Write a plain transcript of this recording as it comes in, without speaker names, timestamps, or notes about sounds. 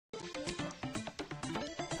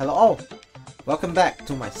Hello all! Welcome back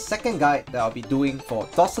to my second guide that I'll be doing for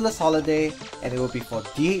Dossoles Holiday, and it will be for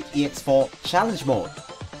DH-EX-4 Challenge Mode.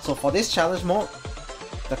 So for this Challenge Mode,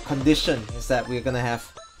 the condition is that we're gonna have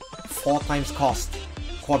 4 times cost,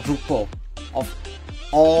 quadruple, of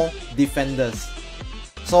all defenders.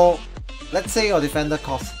 So let's say your defender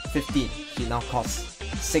costs 15, he now costs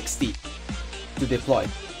 60 to deploy.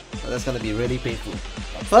 So that's gonna be really painful.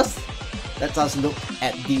 But first, let us look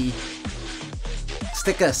at the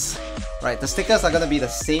stickers. Right, the stickers are gonna be the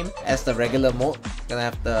same as the regular mode. Gonna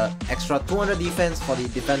have the extra 200 defense for the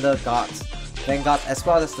defender, guards, vanguard, as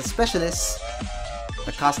well as the specialists.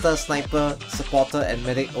 The caster, sniper, supporter, and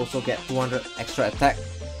medic also get 200 extra attack.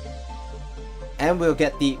 And we'll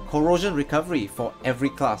get the corrosion recovery for every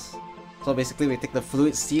class. So basically we take the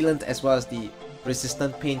fluid sealant as well as the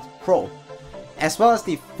resistant paint pro, as well as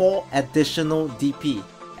the 4 additional DP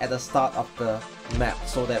at the start of the map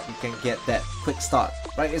so that we can get that quick start.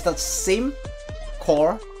 Right, it's the same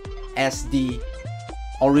core as the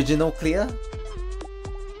original clear,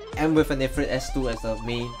 and with an Ifrit S2 as the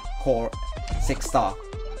main core 6-star.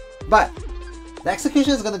 But the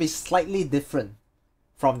execution is going to be slightly different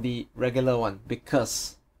from the regular one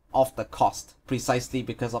because of the cost, precisely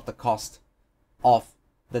because of the cost of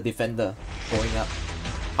the defender going up.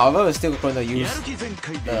 However, we're still going to use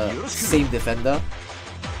the same defender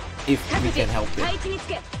if we can help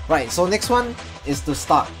it. Right, so next one is to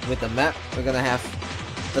start with the map. We're gonna have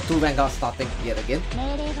the 2 vanguards starting yet again.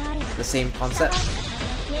 The same concept.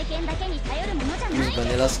 Use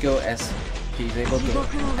vanilla skill as he's able to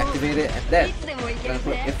activate it, and then we're gonna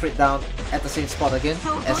put Ifrit down at the same spot again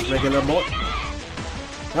as regular mode.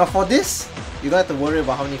 Now for this, you don't have to worry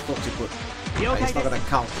about how many floats you put. Right, it's not gonna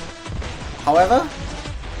count. However,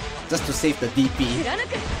 just to save the DP,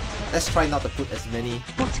 let's try not to put as many.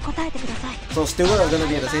 So Stewart are going to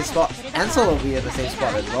be at the same spot, Ansel will be at the same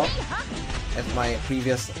spot as well as my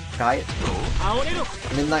previous guide.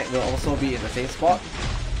 Midnight will also be in the same spot.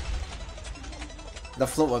 The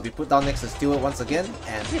float will be put down next to Stewart once again,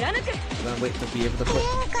 and we're going to wait to be able to put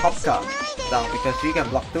Hopka down because she can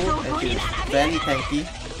block too and she is very tanky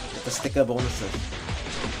with the sticker bonuses.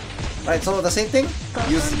 Right, so the same thing,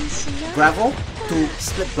 use Gravel to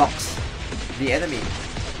split blocks the enemy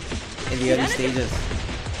in the early stages,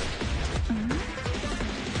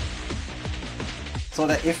 so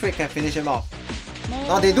that Ifrit can finish him off.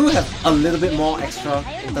 Now they do have a little bit more extra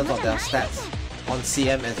in terms of their stats on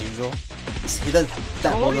CM as usual. It's hidden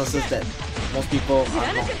stat bonuses that most people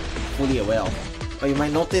are not fully aware of, but you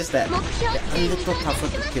might notice that they're a little tougher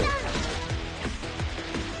to kill.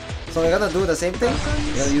 So we're gonna do the same thing.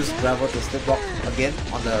 We're gonna use Gravel to split block again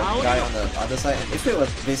on the guy on the other side, and Ifrit will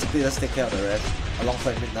basically just take care of the rest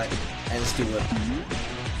alongside Midnight and Stewart.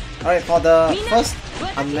 Alright, for the first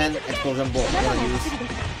unmanned explosion bolt, we're gonna use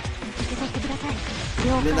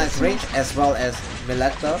Midnight's range as well as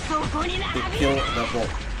Melanta to kill the bolt.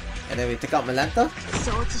 And then we take out Melanta,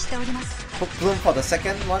 put Bloom for the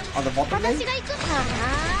second one on the bottom lane,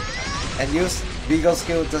 and use Beagle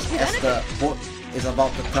skill just as the bolt is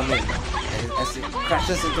about to come in. And as it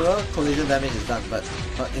crashes into her, collision damage is done, but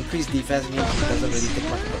her increased defense means she doesn't really take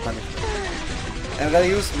much of a punishment. And we're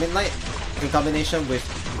gonna use Midnight in combination with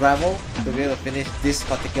Gravel to be able to finish this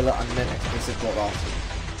particular unmanned explosive bolt off.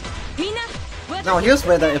 Now here's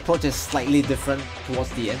where the approach is slightly different towards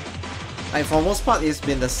the end. Like for the most part it's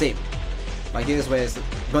been the same, but here's where it's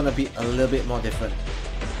gonna be a little bit more different.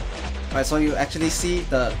 Right, so you actually see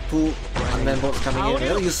the 2 unmanned bolts coming in. We're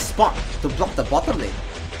gonna use Spot to block the bottom lane.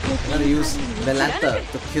 We're gonna use Melanta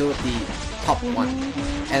to kill the top one.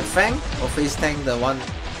 And Fang will face tank the one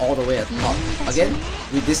all the way at the top. Again,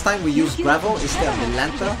 this time we use Gravel instead of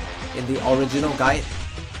Melanta in the original guide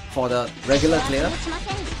for the regular clear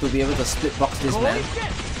to be able to split box this man.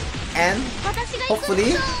 And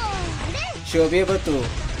hopefully she will be able to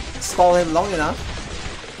stall him long enough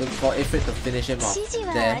for Ifrit to finish him off.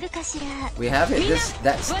 There we have it.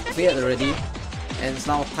 That's cleared already, and it's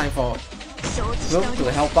now time for Bloom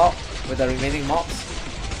to help out with the remaining mobs,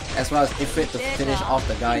 as well as Ifrit to finish off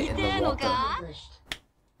the guy in the water.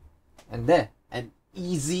 And there, an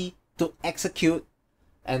easy to execute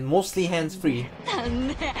and mostly hands-free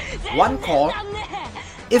 1 core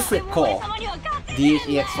Ifrit core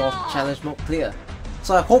DH-EX-4 challenge mode clear.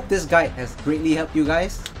 So I hope this guide has greatly helped you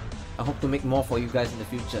guys. I hope to make more for you guys in the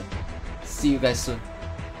future. See you guys soon.